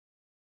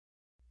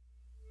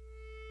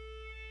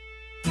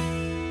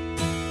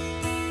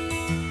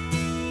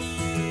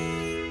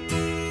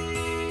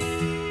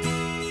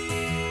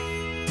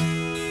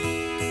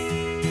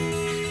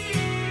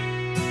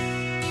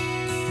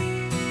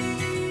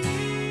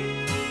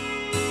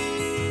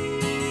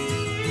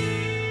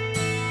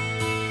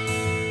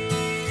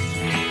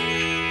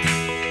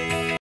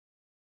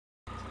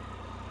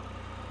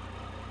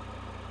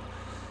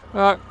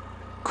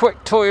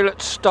Quick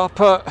toilet stop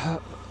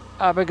at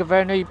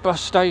Abergavenny bus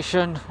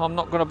station. I'm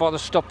not going to bother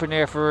stopping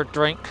here for a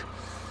drink.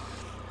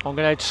 I'm going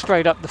to head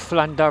straight up to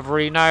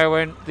Llandovery now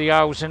and the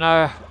Owls and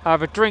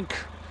have a drink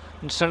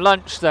and some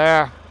lunch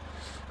there,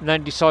 and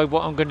then decide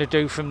what I'm going to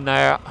do from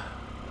there.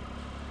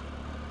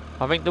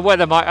 I think the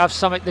weather might have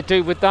something to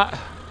do with that.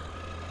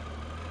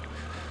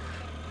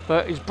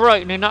 But it's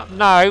brightening up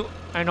now,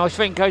 and I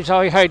think as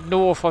I head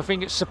north, I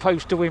think it's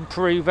supposed to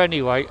improve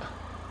anyway.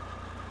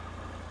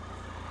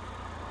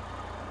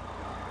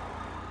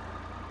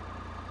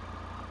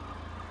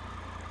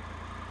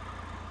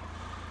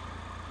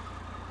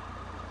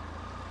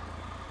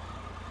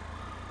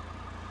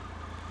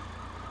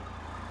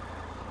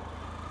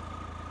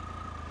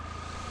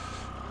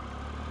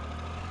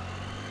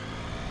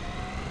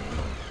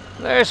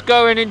 Let's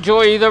go and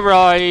enjoy the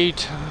ride.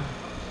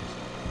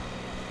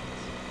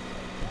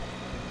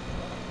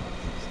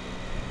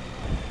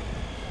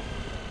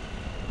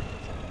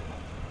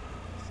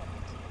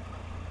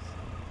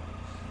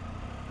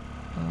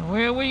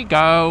 Here we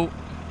go.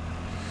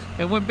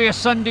 It wouldn't be a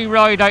Sunday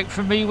ride out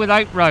for me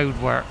without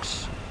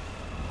roadworks.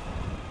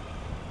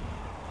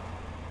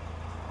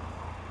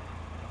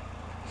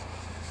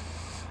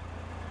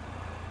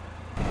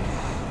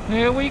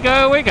 Here we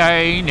go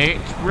again,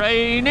 it's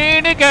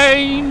raining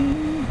again.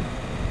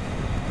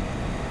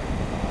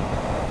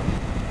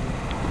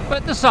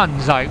 But the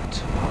sun's out.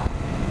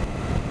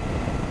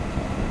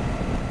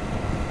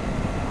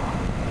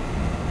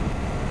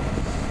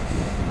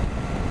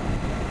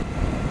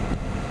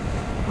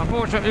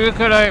 Unfortunately,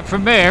 looking at it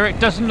from here, it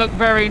doesn't look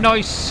very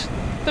nice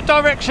the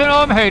direction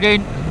I'm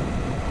heading.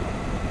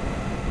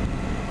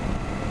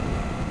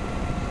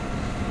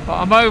 But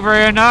I'm over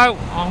here now.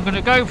 I'm going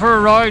to go for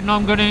a ride and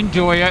I'm going to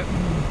enjoy it.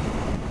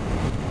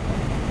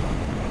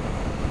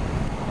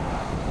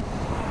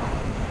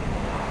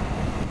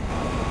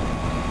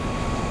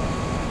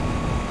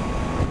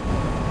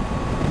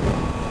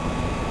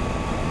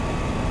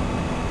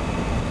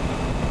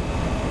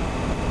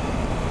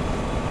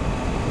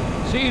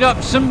 Speed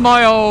up some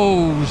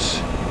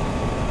miles.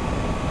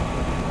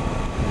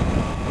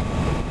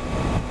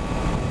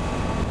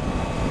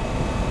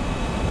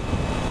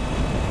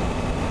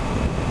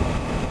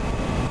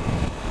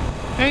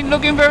 Ain't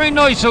looking very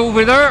nice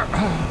over there.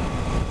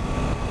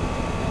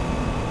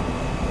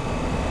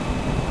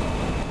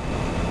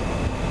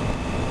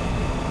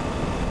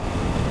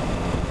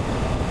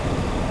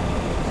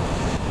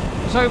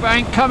 Let's hope it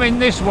ain't coming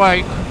this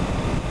way.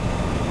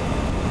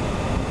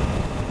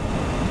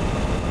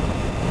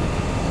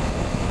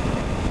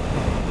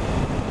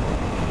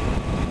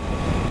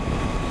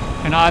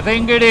 And I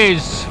think it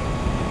is.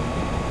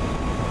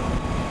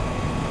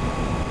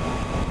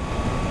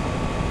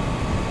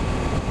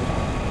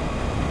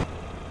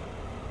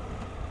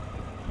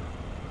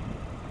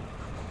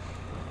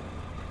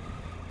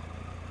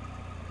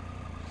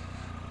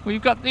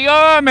 We've got the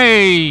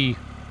army!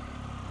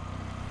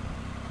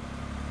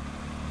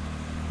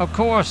 Of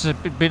course,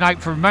 they've been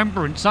out for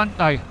remembrance, haven't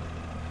they?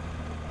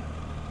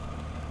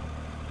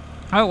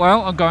 Oh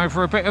well, I'm going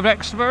for a bit of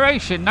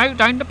exploration now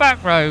down the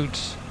back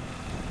roads.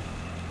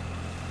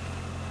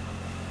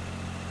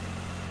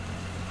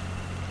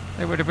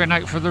 They would have been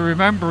out for the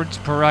remembrance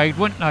parade,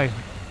 wouldn't they?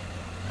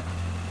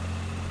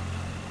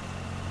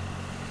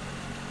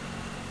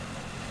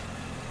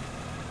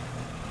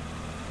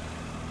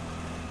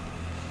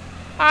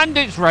 And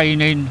it's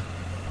raining.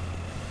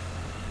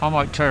 I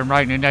might turn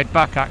round and head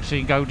back actually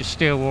and go to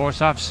Steelhorse,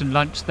 have some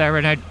lunch there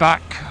and head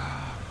back.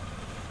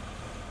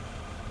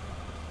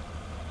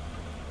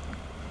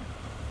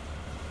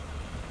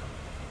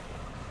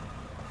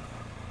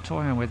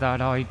 Toying with that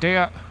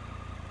idea.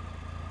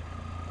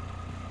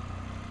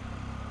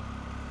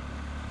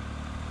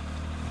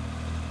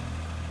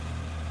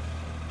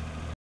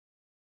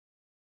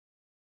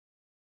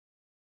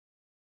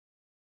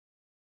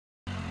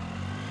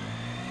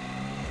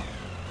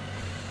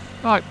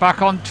 Right,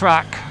 back on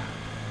track.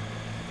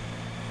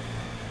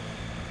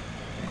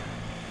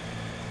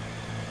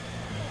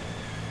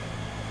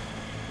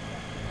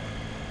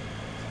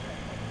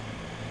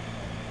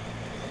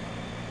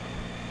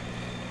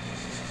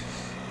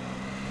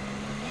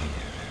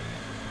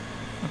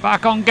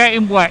 Back on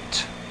getting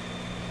wet.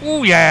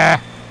 Oh yeah.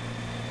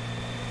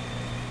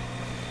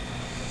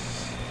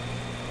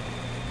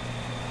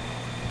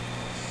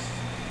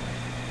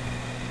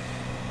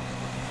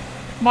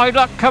 My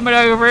luck coming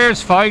over here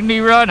has finally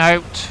run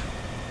out.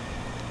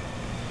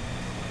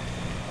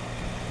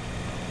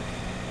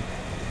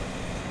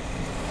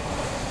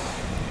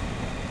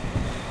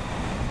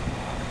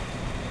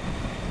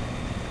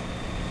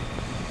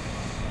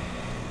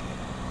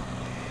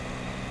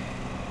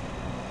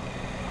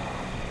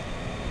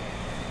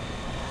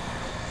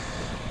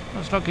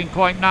 That's looking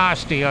quite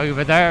nasty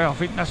over there. I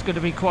think that's going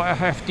to be quite a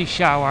hefty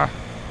shower.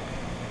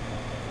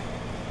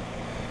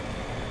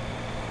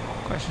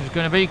 Question is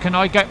going to be, can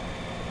I get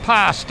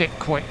past it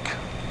quick?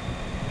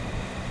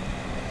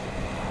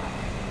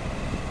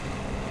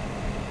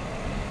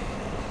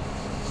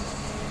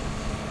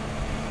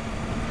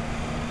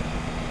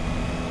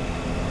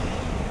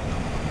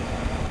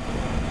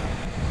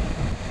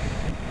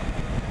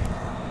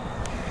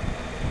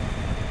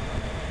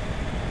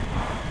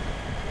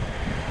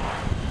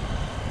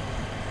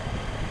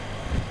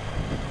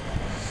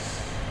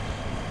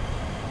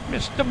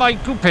 Mr.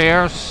 Michael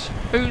Pierce,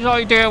 whose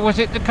idea was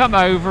it to come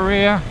over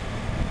here?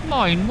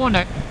 Mine,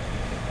 wasn't it?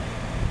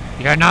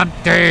 You're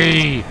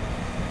numpty!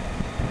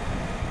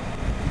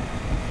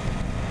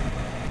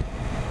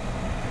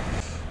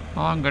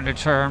 I'm going to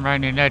turn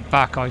around and head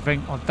back, I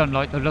think. I don't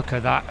like the look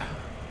of that.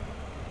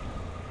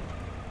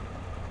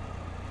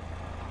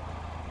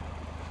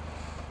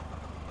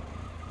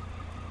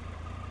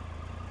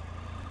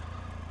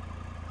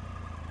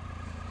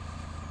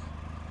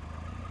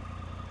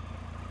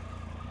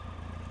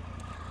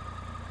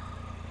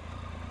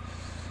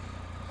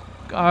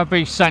 Gotta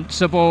be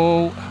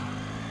sensible.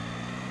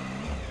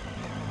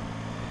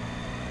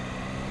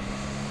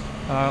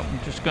 I'm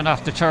just gonna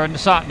have to turn the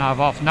sat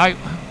nav off now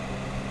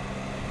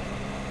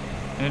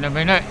in a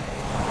minute,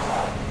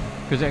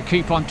 because they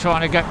keep on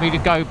trying to get me to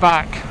go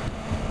back.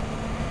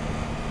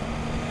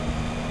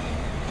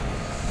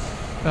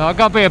 I've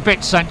got to be a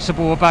bit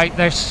sensible about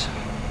this.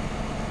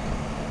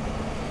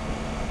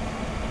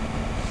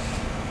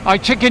 I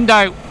chickened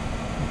out.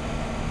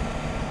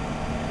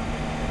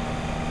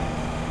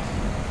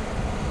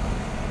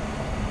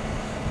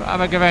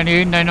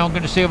 Abergavenny, and then I'm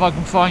going to see if I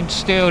can find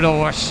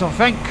Steeldorse. I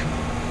think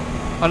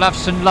I'll have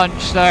some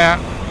lunch there.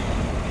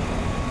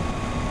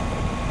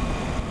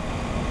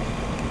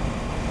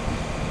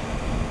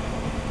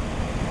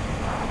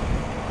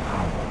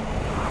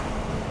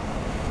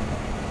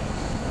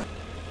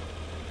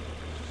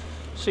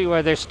 See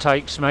where this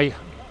takes me.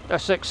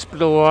 Let's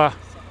explore.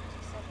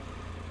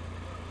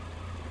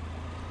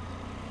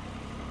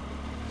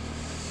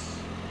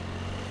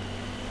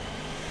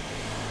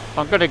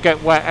 I'm going to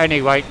get wet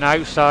anyway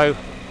now, so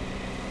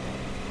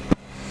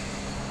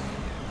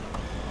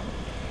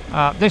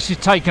this is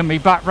taking me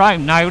back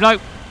round now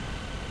though.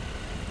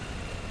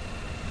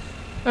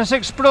 Let's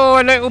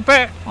explore a little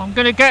bit. I'm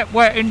going to get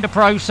wet in the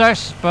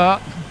process, but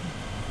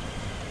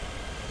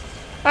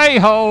hey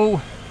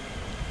ho.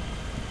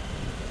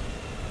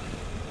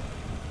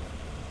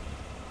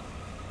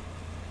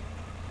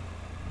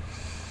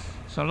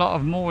 So a lot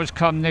of more has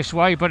come this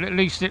way, but at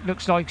least it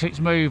looks like it's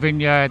moving.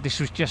 Yeah,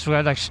 this was just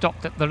where they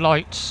stopped at the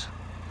lights.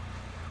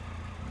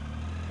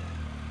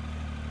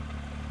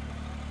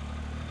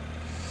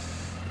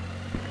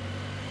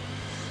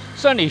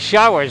 It's only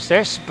showers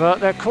this, but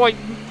they're quite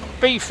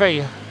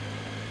beefy.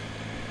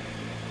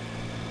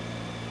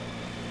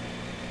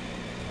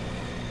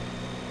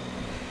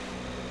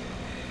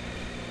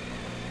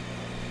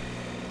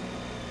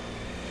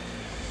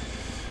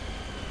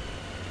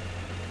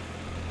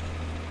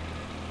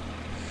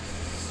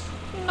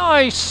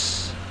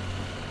 Nice.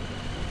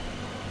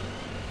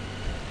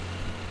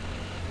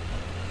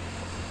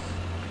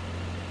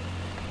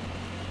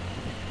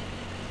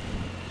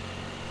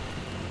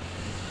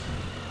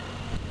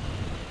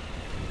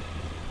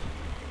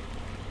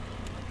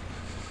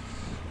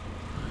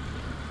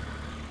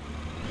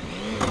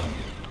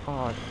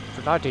 Oh,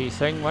 bloody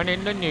thing went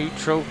into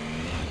neutral.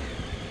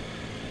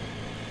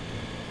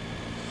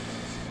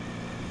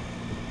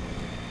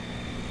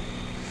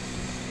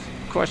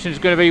 Question's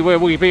going to be, will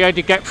we be able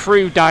to get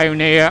through down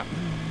here?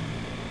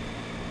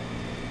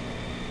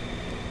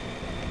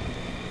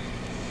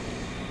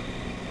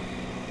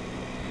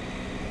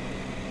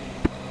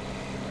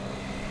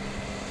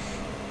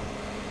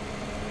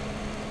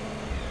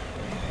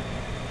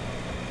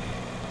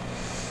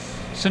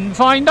 Soon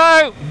find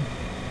out.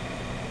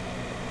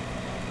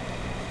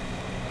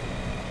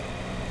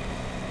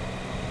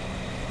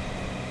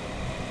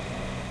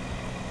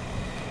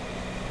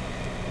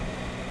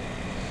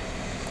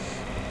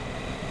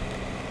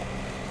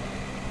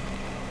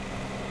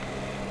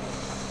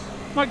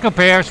 Michael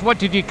Pierce, what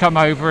did you come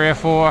over here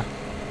for?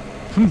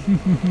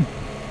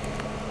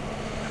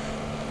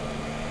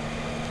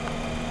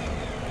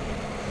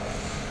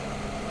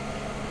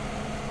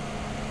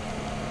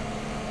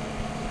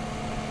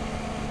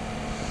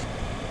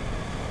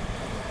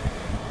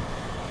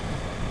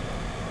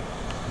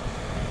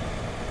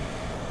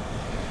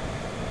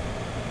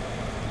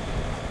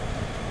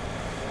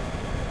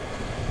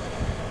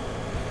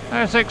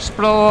 Let's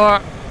explore.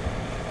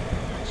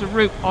 It's a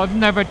route I've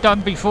never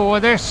done before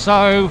this,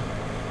 so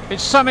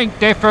it's something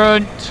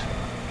different.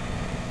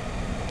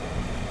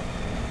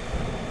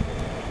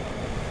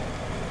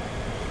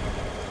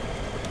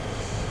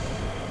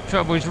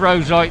 Trouble is,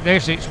 roads like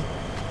this, it's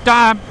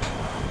damp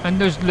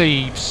and there's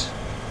leaves,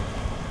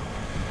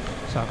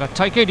 so I've got to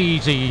take it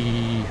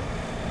easy.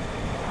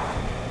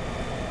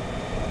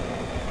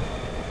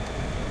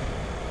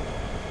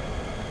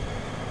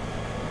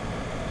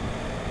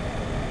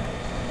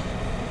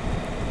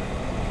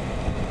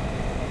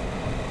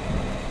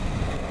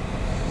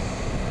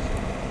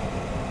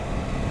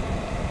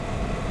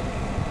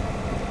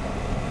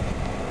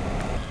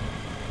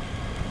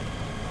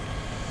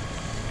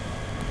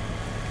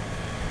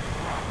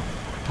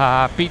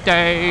 Happy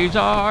days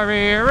are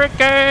here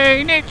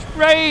again, it's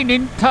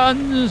raining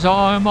tons,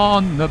 I'm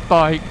on the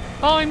bike,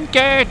 I'm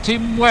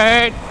getting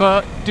wet,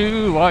 but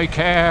do I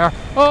care?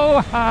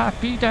 Oh,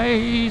 happy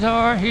days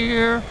are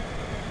here.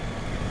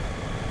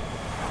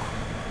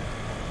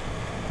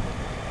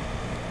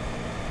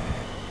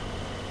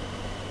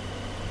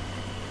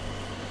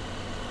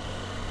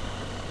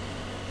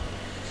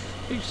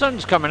 The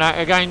sun's coming out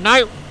again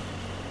now.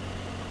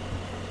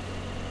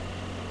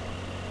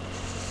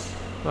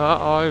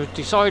 But I've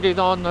decided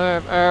on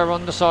the err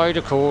on the side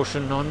of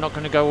caution. I'm not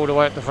going to go all the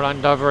way up the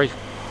Llandovery.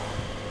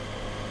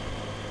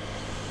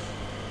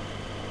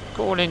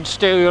 Calling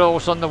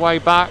Steelhorse on the way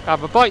back,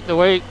 have a bite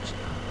to eat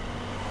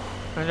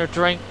and a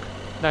drink,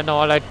 then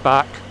I'll head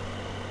back.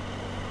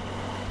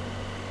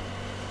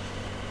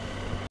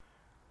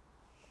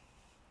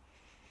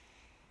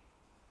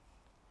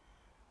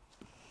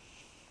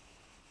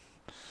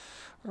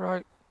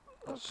 Right,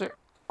 that's it.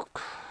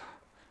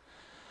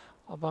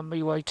 I'm on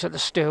my way to the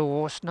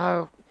Steelhorse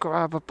now.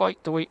 Grab a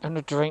bite to eat and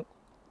a drink,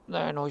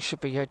 then I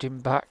should be heading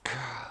back.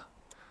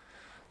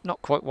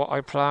 Not quite what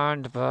I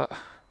planned, but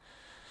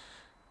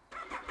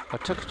I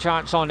took a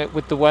chance on it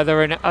with the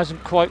weather and it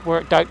hasn't quite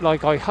worked out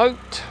like I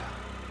hoped.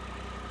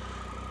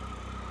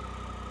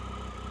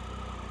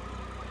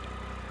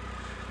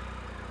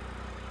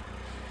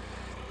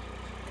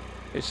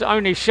 It's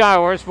only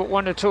showers, but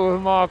one or two of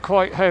them are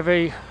quite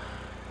heavy.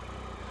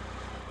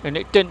 And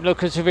it didn't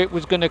look as if it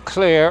was going to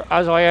clear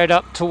as I head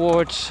up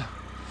towards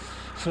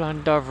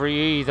Llandovery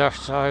either,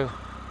 so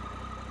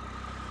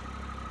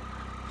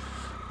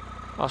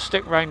I'll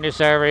stick round this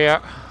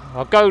area.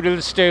 I'll go to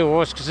the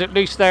Steelhorse because at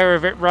least there,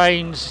 if it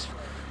rains,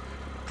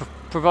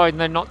 providing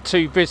they're not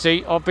too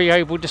busy, I'll be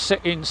able to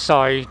sit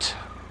inside.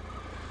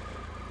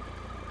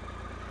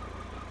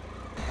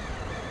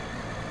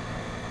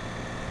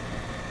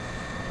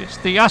 It's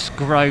the Usk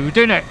Road,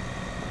 isn't it?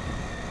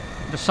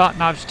 The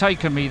sat-nav's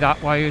taken me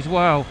that way as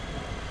well.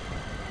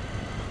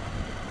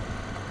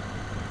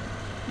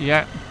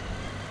 Yeah.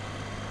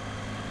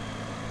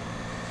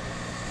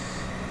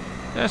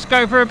 Let's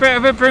go for a bit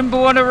of a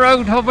brimble on a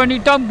road I've only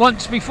done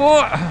once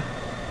before.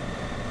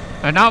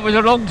 And that was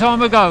a long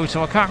time ago,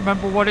 so I can't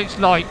remember what it's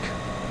like.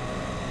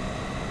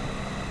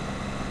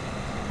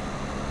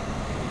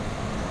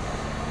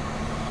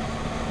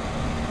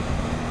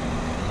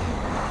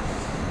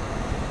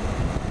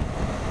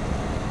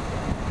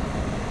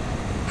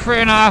 Three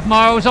and a half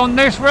miles on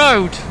this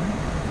road.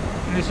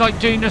 And it's like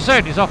Gina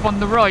said, it's up on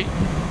the right.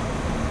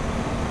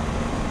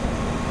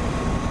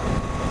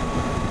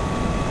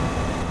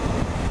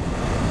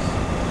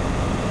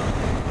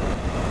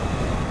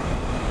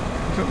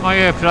 My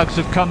earplugs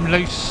have come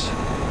loose.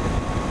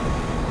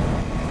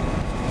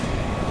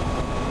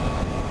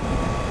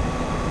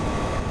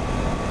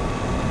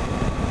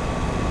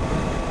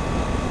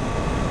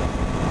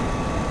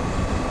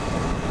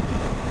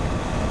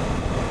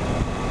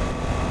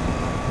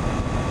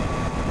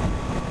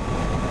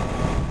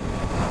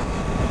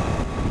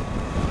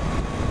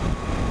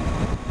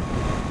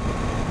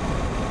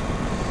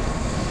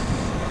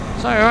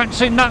 So I haven't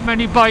seen that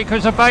many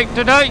bikers about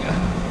today.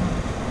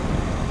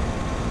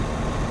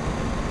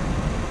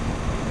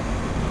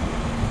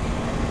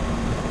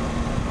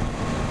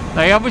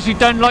 They obviously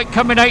don't like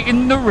coming out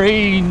in the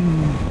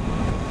rain.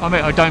 I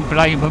mean, I don't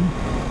blame them.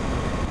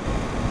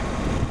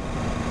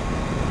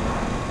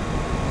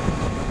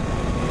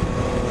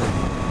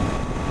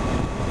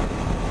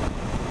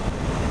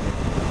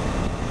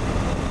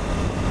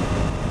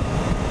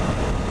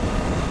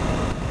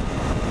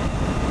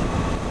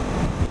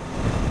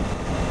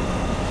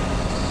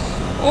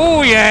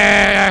 Oh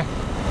yeah!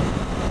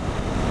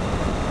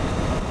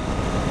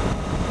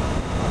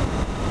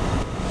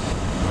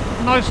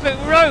 Nice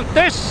little road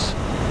this!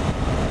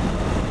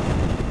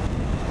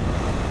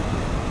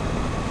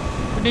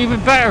 And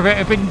even better if it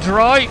had been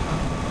dry.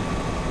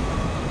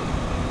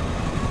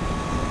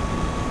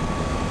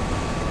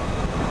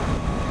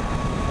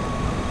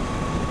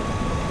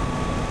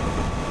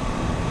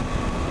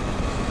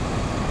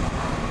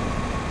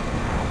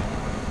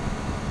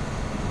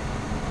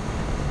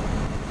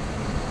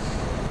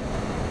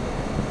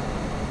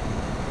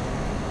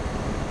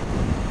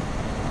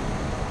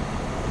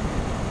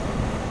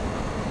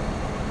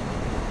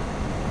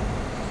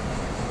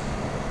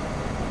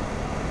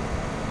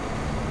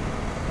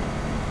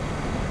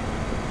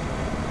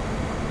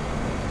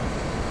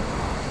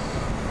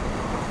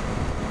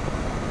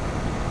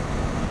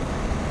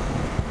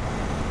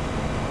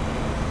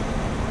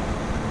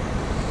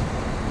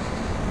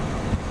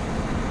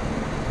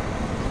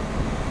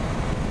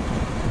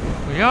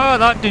 Yeah,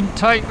 that didn't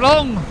take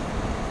long.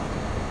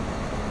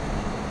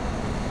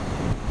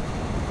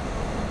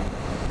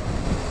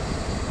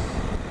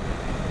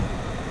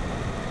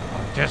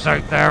 I'm just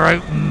out there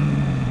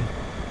open.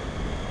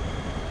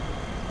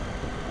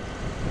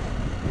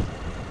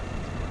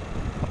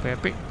 I'll be a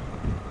bit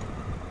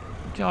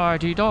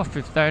guarded off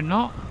if they're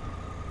not.